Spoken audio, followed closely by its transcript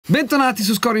Bentornati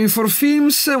su Scoring for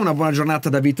Films, una buona giornata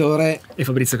da Vito Lo Re e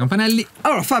Fabrizio Campanelli.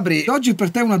 Allora Fabri, oggi per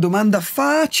te una domanda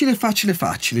facile.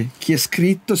 Chi ha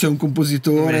scritto, sei un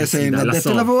compositore, sei un addetto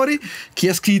ai lavori, chi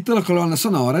ha scritto la colonna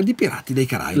sonora di Pirati dei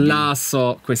Caraibi? La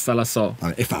so, questa la so.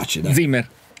 Vabbè, è facile, dai. Zimmer.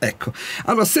 Ecco,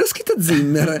 allora se l'ha scritta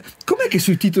Zimmer, com'è che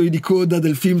sui titoli di coda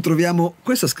del film troviamo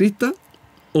questa scritta?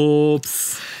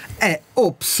 Ops.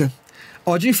 Ops.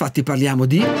 Oggi infatti parliamo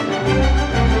di...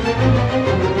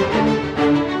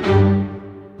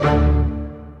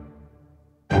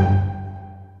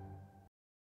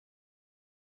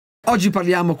 Oggi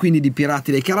parliamo quindi di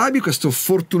Pirati dei Caraibi, questo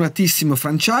fortunatissimo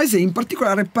franchise, e in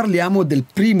particolare parliamo del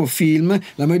primo film,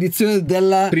 La maledizione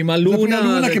della prima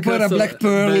luna che poi era Black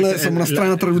Pearl, insomma una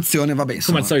strana traduzione, vabbè,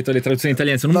 insomma. Come al solito le traduzioni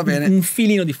italiane sono un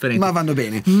filino differente. Ma vanno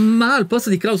bene. Ma al posto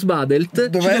di Klaus Badelt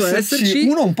doveva esserci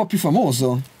uno un po' più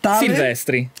famoso,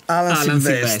 Silvestri. Alan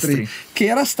Silvestri, che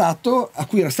era stato, a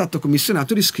cui era stato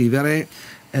commissionato di scrivere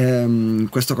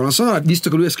questa colonna sonora, visto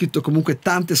che lui ha scritto comunque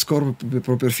tante score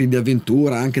proprio per film di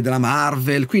avventura, anche della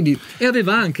Marvel, quindi... E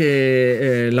aveva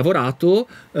anche lavorato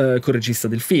col regista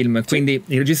del film, quindi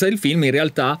il regista del film in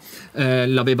realtà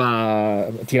l'aveva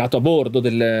tirato a bordo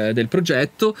del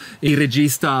progetto, il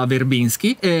regista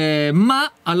Verbinski,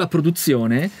 ma alla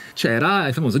produzione c'era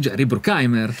il famoso Jerry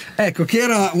Bruckheimer, ecco, che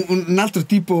era un altro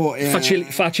tipo facile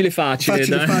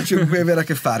con cui avere a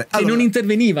che fare, allora, che non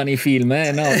interveniva nei film,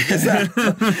 no?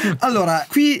 Esatto. Allora,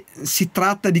 qui si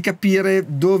tratta di capire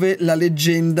dove la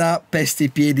leggenda pesta i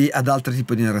piedi ad altri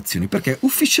tipi di narrazioni, perché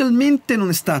ufficialmente non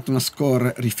è stata una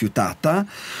score rifiutata,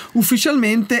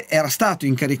 ufficialmente era stato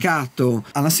incaricato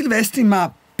Alan Silvestri,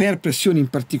 ma per pressioni in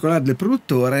particolare del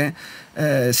produttore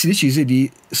si decise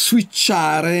di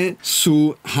switchare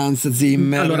su Hans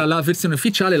Zimmer. Allora, la versione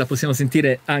ufficiale la possiamo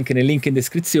sentire anche nel link in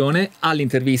descrizione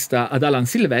all'intervista ad Alan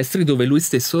Silvestri, dove lui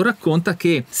stesso racconta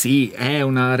che sì, è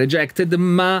una rejected,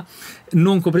 ma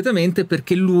non completamente,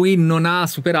 perché lui non ha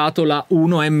superato la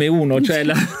 1M1, cioè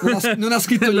non ha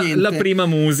scritto niente. La prima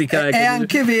musica. È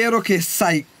anche vero che,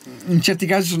 sai, in certi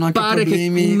casi sono anche pare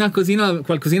problemi. Che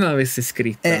qualcosina l'avesse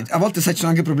scritta. A volte, sai, ci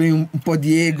sono anche problemi un po'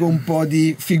 di ego, un po'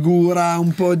 di figura,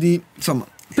 un po' di... insomma.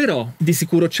 Però di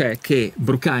sicuro c'è che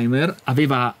Bruckheimer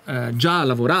aveva già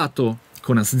lavorato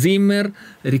con Hans Zimmer.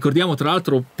 Ricordiamo tra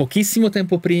l'altro pochissimo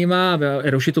tempo prima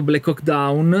era uscito Black Hawk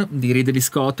Down di Ridley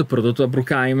Scott, prodotto da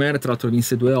Bruckheimer, tra l'altro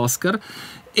vinse 2 Oscar,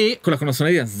 e con la colonna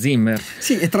sonora di Hans Zimmer.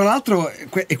 Sì, e tra l'altro,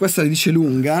 e questa la dice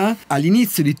lunga,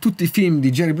 all'inizio di tutti i film di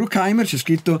Jerry Bruckheimer c'è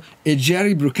scritto "A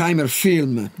Jerry Bruckheimer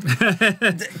Film",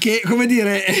 che, come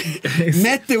dire,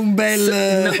 mette un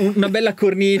bel... una bella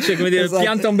cornice, come dire, esatto.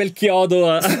 Pianta un bel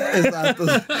chiodo. Esatto.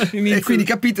 E quindi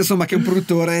capite, insomma, che è un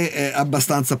produttore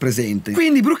abbastanza presente.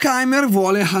 Quindi Bruckheimer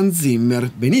vuole Hans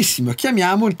Zimmer. Benissimo,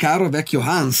 chiamiamo il caro vecchio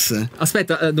Hans.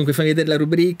 Aspetta, dunque fammi vedere la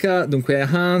rubrica. Dunque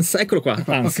Hans, eccolo qua,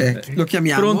 Hans. Ok, lo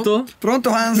chiamiamo. Pronto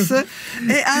Hans? E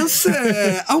Hans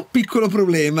ha un piccolo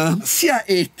problema, sia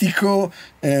etico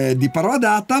di parola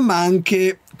data, ma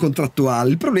anche contrattuale.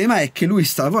 Il problema è che lui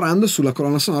sta lavorando sulla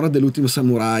colonna sonora dell'Ultimo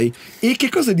Samurai, e che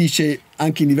cosa dice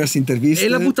anche in diverse interviste? E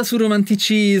la butta sul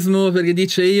romanticismo, perché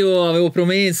dice: io avevo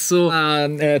promesso a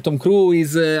Tom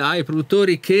Cruise, ai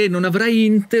produttori, che non avrei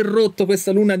interrotto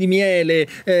questa luna di miele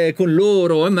con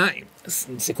loro, ma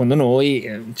secondo noi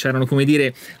c'erano, come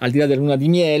dire, al di là della luna di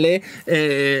miele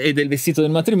e del vestito del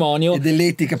matrimonio e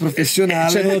dell'etica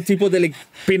professionale, c'erano tipo delle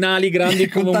penali grandi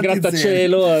come un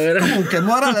grattacielo. Comunque,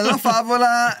 morale della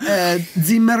favola,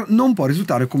 Zimmer non può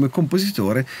risultare come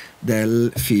compositore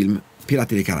del film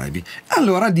Pirati dei Caraibi.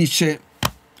 Allora dice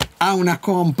a una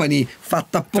company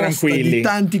fatta apposta di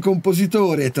tanti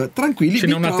compositori, tranquilli, ce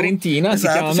n'è una trentina,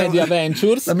 esatto, si chiama Media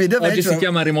Ventures, oggi si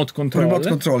chiama Remote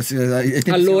Control, sì,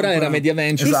 allora era Media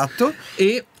Ventures, esatto.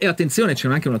 E attenzione, c'è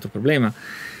anche un altro problema: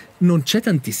 non c'è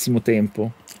tantissimo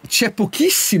tempo. C'è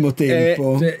pochissimo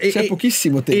tempo,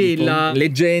 e la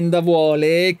leggenda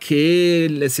vuole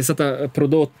che sia stata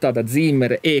prodotta da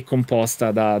Zimmer e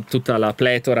composta da tutta la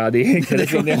pletora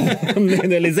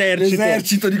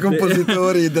dell'esercito di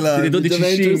compositori delle 12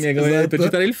 scimmie, esatto, per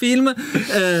citare il film,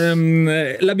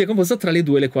 l'abbia composta tra le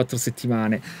 2 e le 4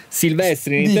 settimane.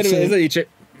 Silvestri in intervista dice: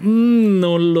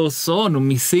 non lo so, non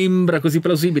mi sembra così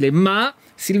plausibile, ma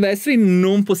Silvestri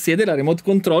non possiede la remote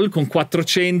control con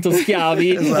 400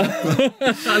 schiavi esatto.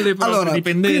 alle proprie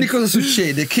dipendenze. Quindi cosa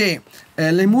succede? Che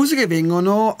le musiche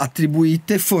vengono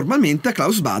attribuite formalmente a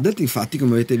Klaus Badelt, infatti,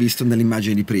 come avete visto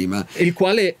nell'immagine di prima, il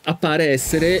quale appare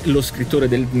essere lo scrittore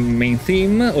del main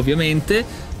theme, ovviamente,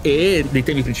 e dei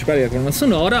temi principali della colonna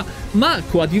sonora, ma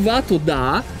coadiuvato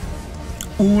da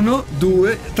 1,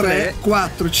 2, 3,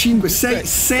 4, 5, 6,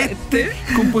 7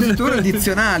 compositori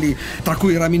addizionali, tra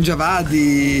cui Ramin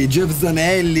Djawadi, Jeff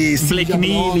Zanelli, Steve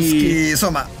Jablonski,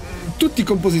 insomma tutti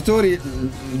compositori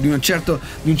di un certo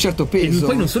peso. E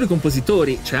poi non solo i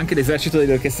compositori, c'è anche l'esercito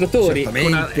degli orchestratori,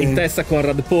 in testa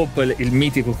Conrad Pope, il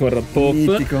mitico Conrad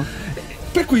Pope.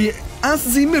 Per cui Hans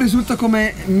Zimmer risulta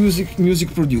come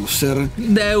music producer,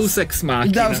 Deus ex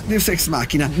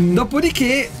machina.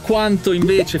 Dopodiché quanto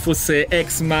invece fosse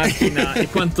ex machina e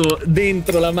quanto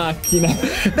dentro la macchina.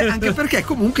 Beh, anche perché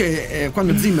comunque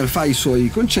quando Zimmer fa i suoi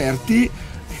concerti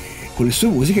con le sue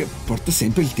musiche porta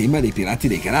sempre il tema dei Pirati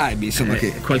dei Caraibi, insomma,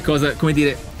 che qualcosa, come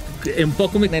dire, è un po'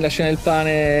 come nella scena del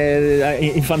pane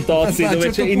in Fantozzi,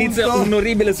 dove inizia un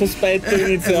orribile sospetto.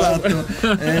 Esatto.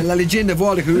 La leggenda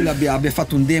vuole che lui abbia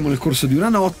fatto un demo nel corso di una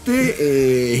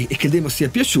notte e che il demo sia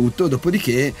piaciuto,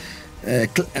 dopodiché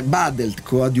Badelt,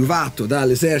 coadiuvato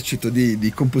dall'esercito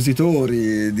di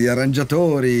compositori, di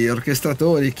arrangiatori,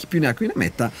 orchestratori, chi più ne ha più ne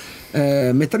metta,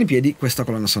 mettere in piedi questa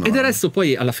colonna sonora. E del resto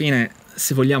poi alla fine,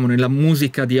 se vogliamo, nella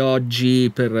musica di oggi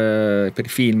per i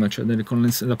film, cioè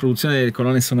la produzione delle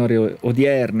colonne sonore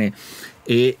odierne,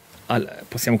 e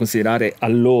possiamo considerare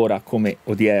allora come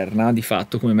odierna di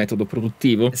fatto come metodo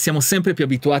produttivo, siamo sempre più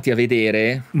abituati a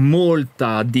vedere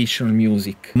molta additional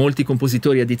music, molti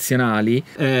compositori addizionali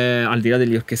al di là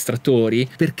degli orchestratori,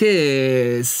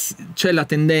 perché c'è la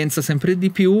tendenza sempre di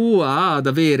più ad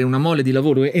avere una mole di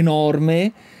lavoro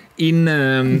enorme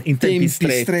in tempi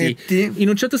stretti. In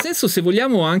un certo senso, se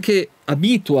vogliamo, anche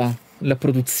abitua la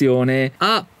produzione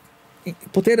a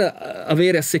poter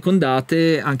avere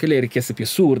assecondate anche le richieste più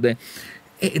assurde.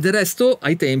 E del resto,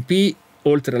 ai tempi,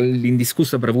 oltre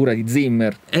all'indiscussa bravura di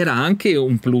Zimmer, era anche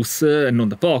un plus non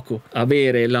da poco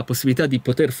avere la possibilità di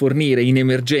poter fornire in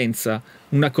emergenza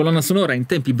una colonna sonora in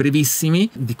tempi brevissimi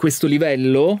di questo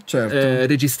livello,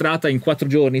 registrata in 4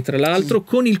 giorni tra l'altro,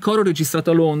 con il coro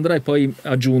registrato a Londra e poi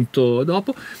aggiunto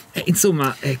dopo.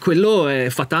 Insomma, quello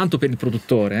fa tanto per il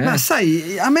produttore. Ma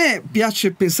sai, a me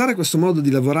piace pensare a questo modo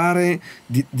di lavorare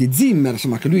di Zimmer,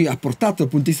 insomma, che lui ha portato dal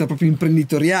punto di vista proprio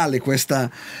imprenditoriale questa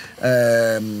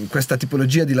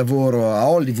tipologia di lavoro a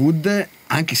Hollywood,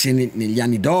 anche se negli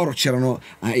anni d'oro c'erano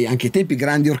anche ai tempi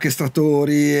grandi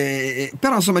orchestratori,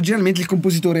 però insomma generalmente il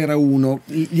compositore era uno,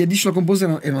 gli additional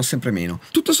composer erano sempre meno.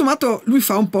 Tutto sommato lui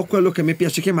fa un po' quello che a me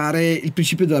piace chiamare il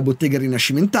principio della bottega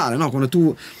rinascimentale, no? Quando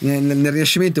tu nel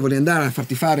Rinascimento volevi andare a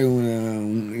farti fare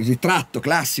un ritratto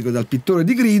classico dal pittore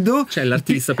di grido, c'è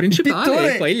l'artista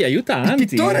principale e poi gli aiutanti. Il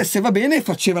pittore, se va bene,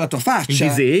 faceva la tua faccia, il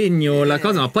disegno, la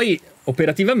cosa, ma poi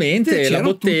operativamente la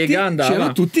bottega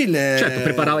andava, certo,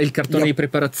 preparava il cartone di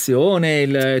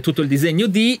preparazione, tutto il disegno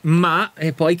ma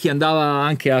e poi chi andava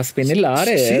anche a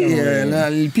spennellare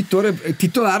il pittore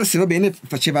titolare, se va bene,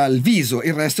 faceva il viso,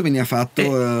 il resto veniva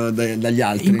fatto dagli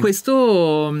altri. In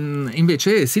questo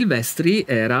invece Silvestri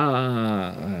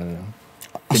era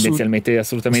tendenzialmente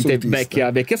assolutamente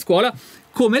vecchia scuola,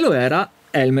 come lo era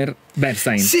Elmer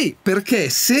Bernstein. Sì, perché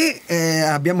se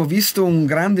abbiamo visto un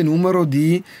grande numero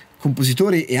di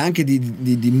compositori e anche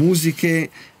di musiche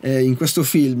in questo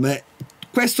film,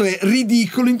 questo è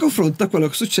ridicolo in confronto a quello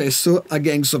che è successo a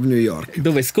Gangs of New York,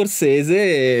 dove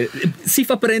Scorsese si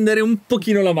fa prendere un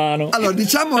pochino la mano. Allora,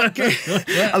 diciamo che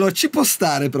ci può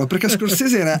stare, però, perché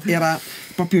Scorsese era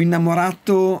proprio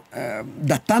innamorato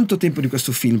da tanto tempo di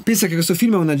questo film. Pensa che questo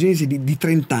film ha una genesi di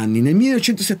 30 anni. Nel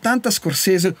 1970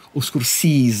 Scorsese, o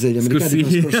Scorsese, gli americani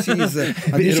dicono Scorsese,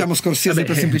 ma diciamo Scorsese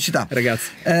per semplicità, ragazzi,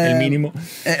 è il minimo.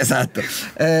 Esatto.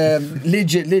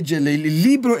 Legge il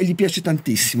libro e gli piace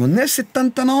tantissimo. Nel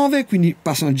 79, quindi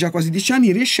passano già quasi 10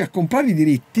 anni, riesce a comprare i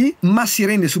diritti, ma si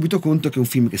rende subito conto che è un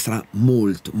film che sarà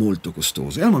molto molto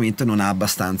costoso e al momento non ha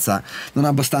abbastanza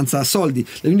soldi.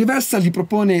 La Universal gli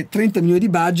propone 30 milioni di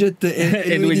budget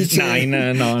e lui dice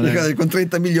no, con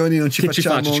 30 milioni non ci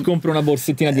facciamo. Ci compro una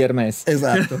borsettina di Hermès.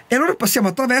 Esatto. E allora passiamo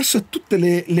attraverso tutte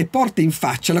le porte in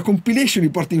faccia, la compilation di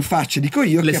porte in faccia, dico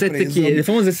io, le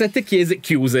famose 7 chiese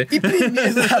chiuse. I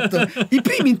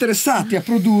primi interessati a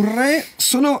produrre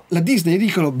sono la Disney,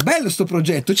 dicono: bello sto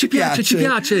progetto, ci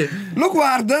piace, lo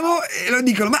guardano e lo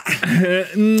dicono: ma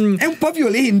è un po'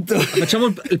 violento,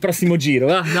 facciamo il prossimo giro,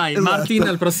 dai. Esatto. Martin,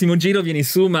 al prossimo giro vieni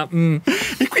su,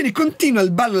 e quindi continua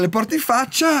il ballo alle porte in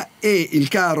faccia e il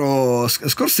caro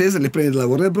Scorsese le prende dalla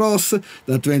Warner Bros.,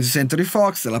 dalla 20th Century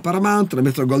Fox, dalla Paramount, dalla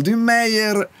Metro Goldwyn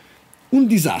Mayer. Un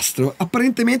disastro,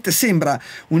 apparentemente sembra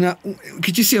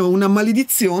che ci sia una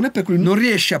maledizione per cui non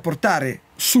riesce a portare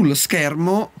sullo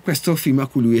schermo questo film a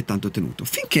cui lui è tanto tenuto,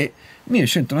 finché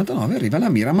 1999 arriva la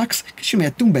Miramax che ci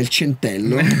mette un bel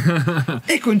centello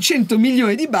e con 100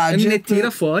 milioni di budget ne tira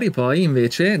fuori poi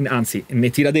invece, anzi ne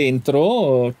tira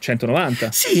dentro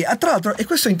 190. Sì, tra l'altro, e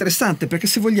questo è interessante perché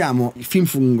se vogliamo il film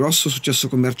fu un grosso successo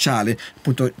commerciale,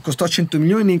 appunto costò 100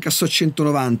 milioni, ne incassò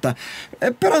 190,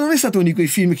 però non è stato uno di quei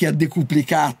film che ha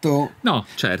decuplicato. No,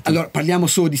 certo. Allora parliamo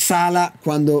solo di sala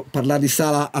quando parlare di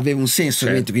sala aveva un senso,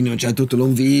 ovviamente, quindi non c'era tutto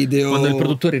l'home video, quando il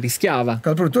produttore rischiava,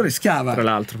 tra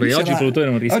l'altro, perché oggi il produttore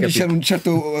non rischia oggi più. c'era un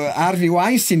certo Harvey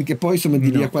Weinstein che poi insomma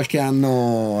di lì a qualche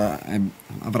anno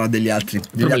avrà degli altri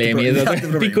problemi.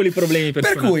 Piccoli problemi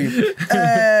personali. Per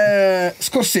cui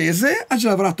Scorsese ha già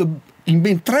lavorato in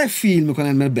ben 3 film con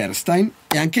Elmer Bernstein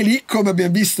e anche lì, come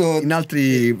abbiamo visto in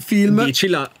altri film, dici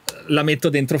la metto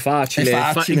dentro facile,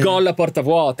 facile. Il gol a porta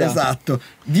vuota. Esatto,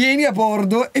 vieni a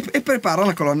bordo e prepara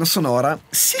la colonna sonora.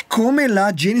 Siccome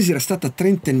la Genesi era stata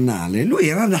trentennale, lui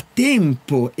era da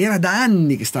tempo, era da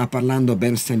anni che stava parlando a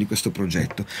Bernstein di questo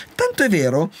progetto, tanto è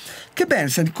vero che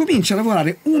Bernstein comincia a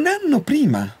lavorare un anno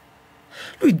prima.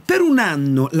 Lui per un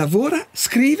anno lavora,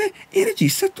 scrive e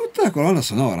registra tutta la colonna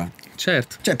sonora.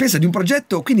 Certo. Cioè pensa di un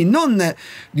progetto, quindi non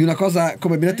di una cosa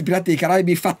come abbiamo detto Pirati dei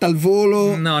Caraibi fatta al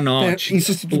volo, in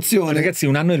sostituzione. Ragazzi,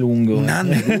 un anno è lungo. Un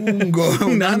anno è lungo.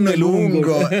 Un anno è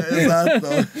lungo.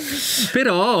 Esatto.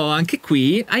 Però anche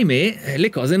qui, ahimè, le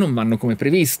cose non vanno come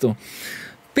previsto.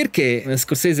 Perché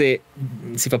Scorsese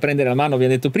si fa prendere la mano,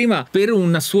 abbiamo detto prima, per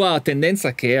una sua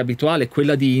tendenza che è abituale,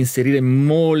 quella di inserire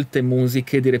molte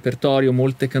musiche di repertorio,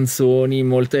 molte canzoni,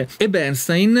 e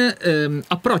Bernstein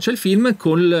approccia il film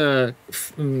con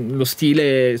lo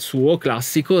stile suo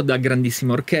classico da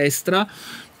grandissima orchestra,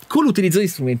 con l'utilizzo di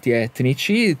strumenti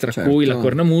etnici, tra cui la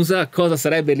cornamusa. Cosa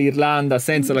sarebbe l'Irlanda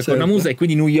senza la cornamusa, e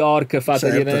quindi New York fatta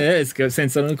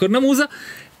senza la cornamusa,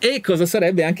 e cosa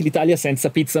sarebbe anche l'Italia senza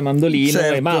pizza, mandolino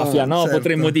e mafia, no?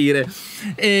 Potremmo dire.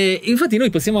 E infatti noi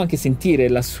possiamo anche sentire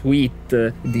la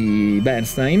suite di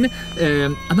Bernstein,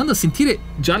 andando a sentire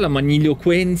già la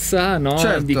magniloquenza, no?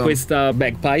 Di questa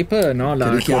bagpipe, no? Che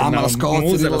richiama la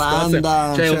Scozia,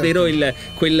 l'Irlanda, cioè ovvero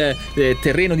quel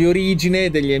terreno di origine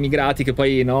degli emigrati che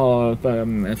poi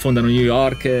fondano New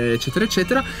York, eccetera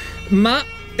eccetera. Ma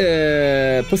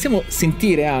possiamo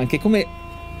sentire anche come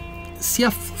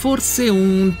sia forse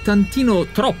un tantino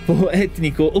troppo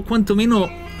etnico, o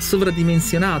quantomeno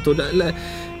sovradimensionato.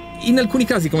 In alcuni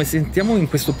casi, come sentiamo in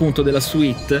questo punto della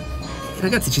suite,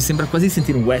 ragazzi, ci sembra quasi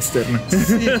sentire un western.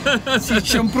 Sì,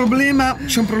 c'è un problema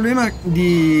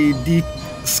di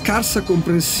scarsa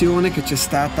comprensione che c'è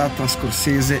stata tra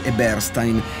Scorsese e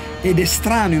Bernstein, ed è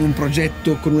strano in un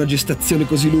progetto con una gestazione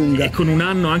così lunga e con un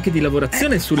anno anche di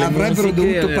lavorazione sulle avrebbero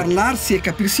musiche. Dovuto parlarsi e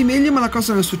capirsi meglio, ma la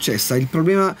cosa non è successa. Il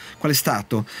problema qual è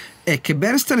stato? È che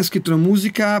Bernstein ha scritto una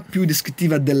musica più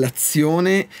descrittiva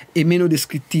dell'azione e meno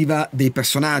descrittiva dei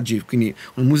personaggi, quindi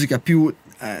una musica più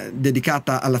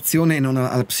dedicata all'azione e non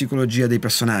alla psicologia dei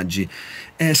personaggi.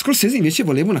 Scorsese invece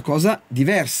voleva una cosa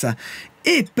diversa,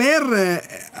 e per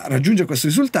raggiungere questo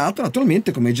risultato,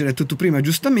 naturalmente, come hai già detto tu prima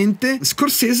giustamente,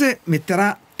 Scorsese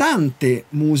metterà tante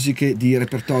musiche di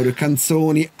repertorio,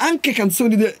 canzoni, anche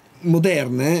canzoni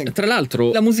moderne. Tra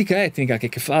l'altro la musica etnica che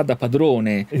fa da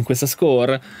padrone in questa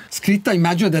score, scritta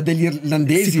immagino da degli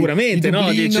irlandesi sicuramente, di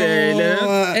Dublino,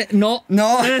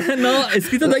 no, è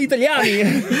scritto dagli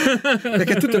italiani.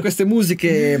 Perché tutte queste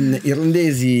musiche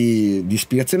irlandesi di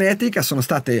ispirazione etnica sono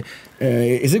state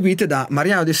eseguite da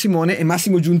Mariano De Simone e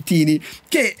Massimo Giuntini,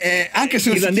 che anche se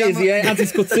non irlandesi, si chiamano, anzi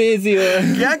scozzesi,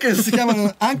 che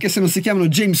anche se non si chiamano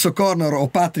James O'Connor o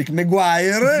Patrick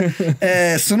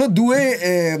Maguire, sono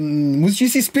due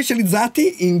musicisti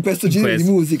specializzati in questo genere di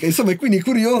musica. Insomma, è quindi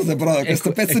curioso però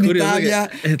questo pezzo d'Italia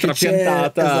è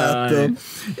trapiantata. Esatto.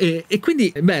 E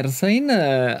quindi Bernstein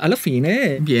alla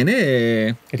fine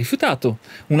viene rifiutato.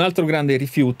 Un altro grande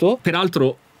rifiuto,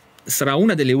 peraltro sarà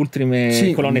una delle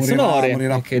ultime colonne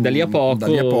sonore, che da lì a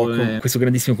poco questo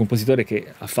grandissimo compositore che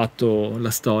ha fatto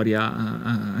la storia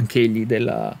anche egli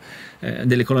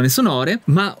delle colonne sonore,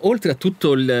 ma oltre a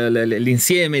tutto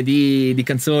l'insieme di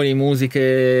canzoni,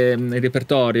 musiche,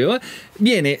 repertorio,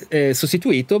 viene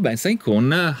sostituito Bernstein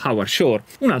con Howard Shore,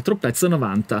 un altro pezzo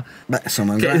 90. Beh,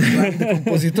 insomma, un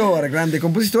grande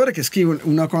compositore che scrive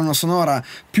una colonna sonora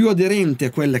più aderente a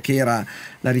quella che era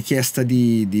la richiesta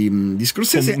di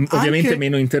Scorsese, ovviamente anche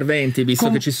meno interventi,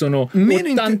 visto che ci sono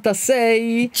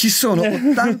 86 ci sono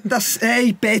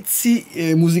 86 pezzi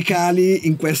musicali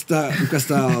in questo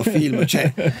film. film,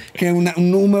 cioè, che è un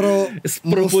numero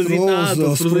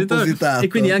spropositato. E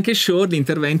quindi anche Shore, gli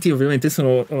interventi ovviamente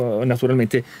sono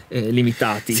naturalmente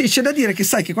limitati. Sì, c'è da dire che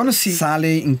sai che quando si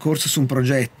sale in corsa su un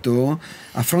progetto,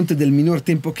 a fronte del minor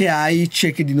tempo che hai,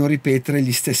 cerchi di non ripetere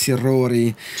gli stessi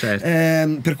errori.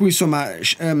 Certo. Per cui insomma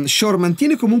Shore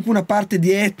mantiene comunque una parte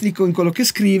di etnico in quello che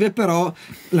scrive, però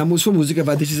la sua musica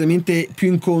va decisamente più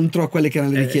incontro a quelle che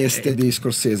erano le richieste di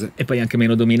Scorsese. E poi anche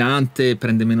meno dominante,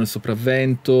 prende meno il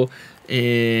sopravvento,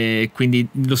 e quindi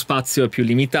lo spazio è più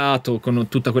limitato con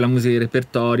tutta quella musica di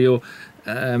repertorio.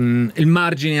 Il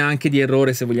margine anche di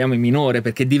errore, se vogliamo, è minore,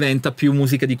 perché diventa più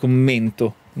musica di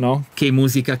commento, no? Che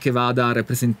musica che vada a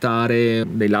rappresentare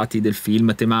dei lati del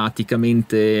film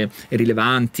tematicamente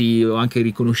rilevanti o anche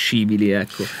riconoscibili,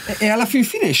 ecco. E alla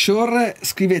fine Shore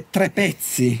scrive 3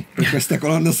 pezzi in questa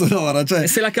colonna sonora, cioè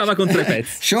se la cava con 3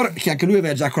 pezzi. Shore, che anche lui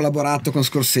aveva già collaborato con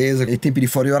Scorsese ai tempi di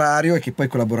Fuori Orario e che poi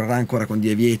collaborerà ancora con The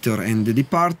Aviator and The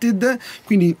Departed,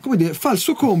 quindi come dire, fa il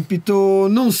suo compito,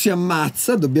 non si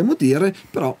ammazza, dobbiamo dire,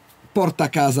 però porta a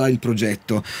casa il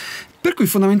progetto. Per cui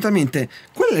fondamentalmente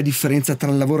qual è la differenza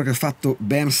tra il lavoro che ha fatto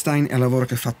Bernstein e il lavoro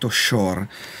che ha fatto Shore?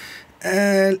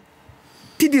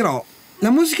 Ti dirò,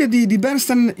 la musica di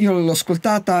Bernstein io l'ho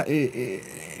ascoltata e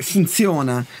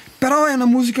funziona, però è una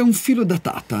musica un filo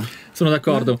datata. Sono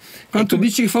d'accordo. Quando tu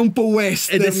dici che fa un po'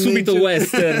 western, ed è subito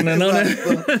western,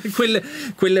 esatto.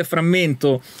 quel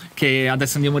frammento che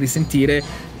adesso andiamo a risentire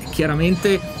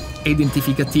chiaramente è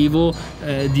identificativo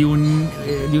di un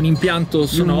impianto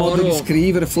sonoro, un modo di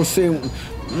scrivere,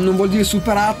 forse non vuol dire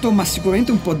superato, ma sicuramente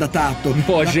un po' datato, un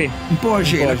po' âgé.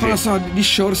 La colonna sonora di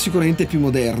Shore sicuramente è più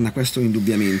moderna, questo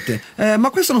indubbiamente. Ma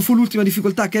questa non fu l'ultima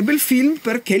difficoltà che ebbe il film,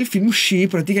 perché il film uscì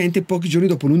praticamente pochi giorni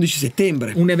dopo l'11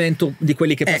 settembre. Un evento di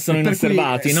quelli che passano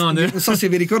inosservati, no? Non so se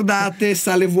vi ricordate,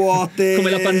 sale vuote, come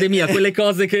la pandemia, quelle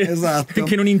cose che, esatto,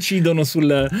 che non incidono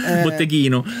sul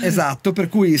botteghino. Esatto, per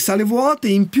cui sale vuote.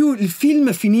 In più il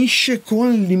film finisce con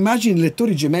l'immagine delle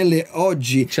torri gemelle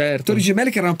oggi, certo. Torri gemelle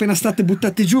che erano appena state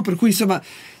buttate giù, per cui insomma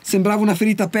sembrava una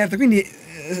ferita aperta, quindi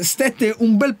stette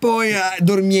un bel po'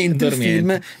 dormiente il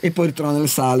film, e poi ritornò nelle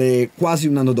sale quasi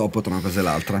un anno dopo tra una cosa e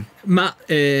l'altra. Ma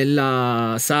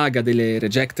la saga delle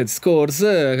rejected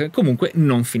scores comunque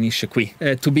non finisce qui,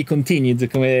 to be continued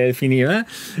come finiva,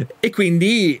 e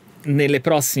quindi nelle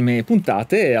prossime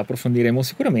puntate approfondiremo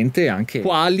sicuramente anche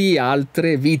quali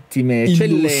altre vittime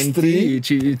eccellenti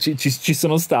ci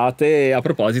sono state a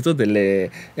proposito delle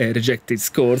rejected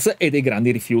scores e dei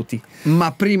grandi rifiuti.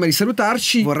 Ma prima di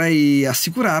salutarci vorrei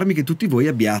assicurarmi che tutti voi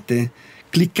abbiate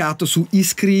cliccato su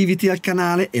iscriviti al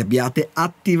canale e abbiate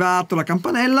attivato la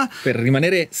campanella per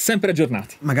rimanere sempre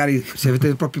aggiornati. Magari se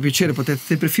avete proprio piacere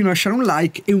potete perfino lasciare un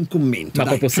like e un commento. Ma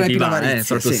proprio se vi va,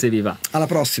 proprio se vi va. Alla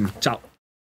prossima. Ciao.